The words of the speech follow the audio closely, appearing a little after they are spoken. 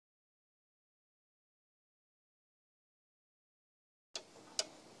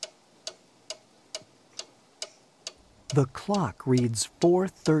The clock reads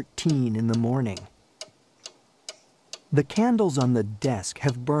 4:13 in the morning. The candles on the desk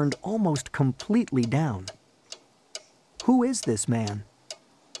have burned almost completely down. Who is this man?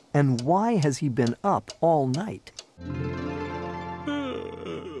 And why has he been up all night?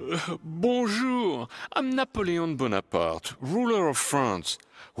 Bonjour, I'm Napoleon Bonaparte, ruler of France.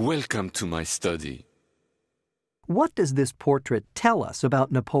 Welcome to my study. What does this portrait tell us about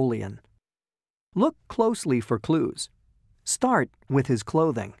Napoleon? Look closely for clues. Start with his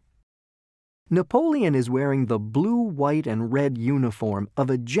clothing. Napoleon is wearing the blue, white, and red uniform of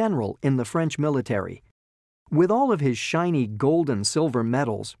a general in the French military. With all of his shiny gold and silver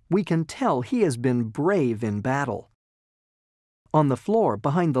medals, we can tell he has been brave in battle. On the floor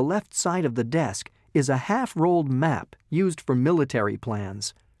behind the left side of the desk is a half-rolled map used for military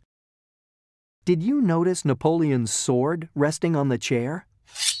plans. Did you notice Napoleon's sword resting on the chair?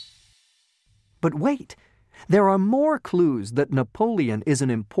 But wait, there are more clues that Napoleon is an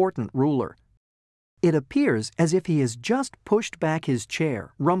important ruler. It appears as if he has just pushed back his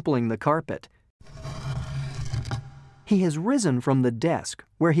chair, rumpling the carpet. He has risen from the desk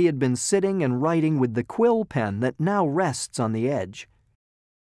where he had been sitting and writing with the quill pen that now rests on the edge.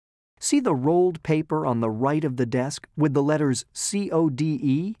 See the rolled paper on the right of the desk with the letters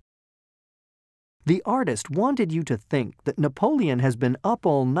CODE? The artist wanted you to think that Napoleon has been up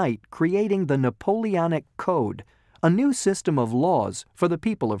all night creating the Napoleonic Code, a new system of laws for the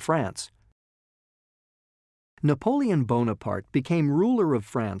people of France. Napoleon Bonaparte became ruler of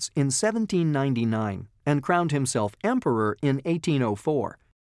France in 1799 and crowned himself emperor in 1804.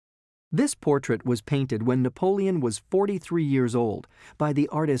 This portrait was painted when Napoleon was 43 years old by the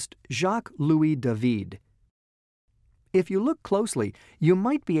artist Jacques-Louis David. If you look closely, you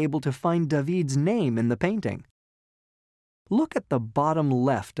might be able to find David's name in the painting. Look at the bottom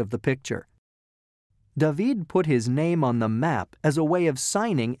left of the picture. David put his name on the map as a way of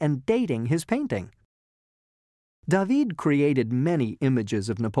signing and dating his painting. David created many images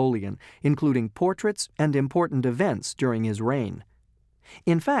of Napoleon, including portraits and important events during his reign.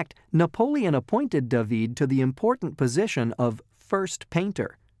 In fact, Napoleon appointed David to the important position of first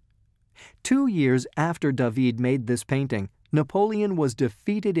painter. 2 years after David made this painting, Napoleon was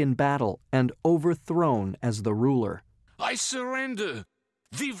defeated in battle and overthrown as the ruler. I surrender!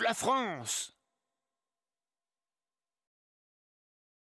 Vive la France!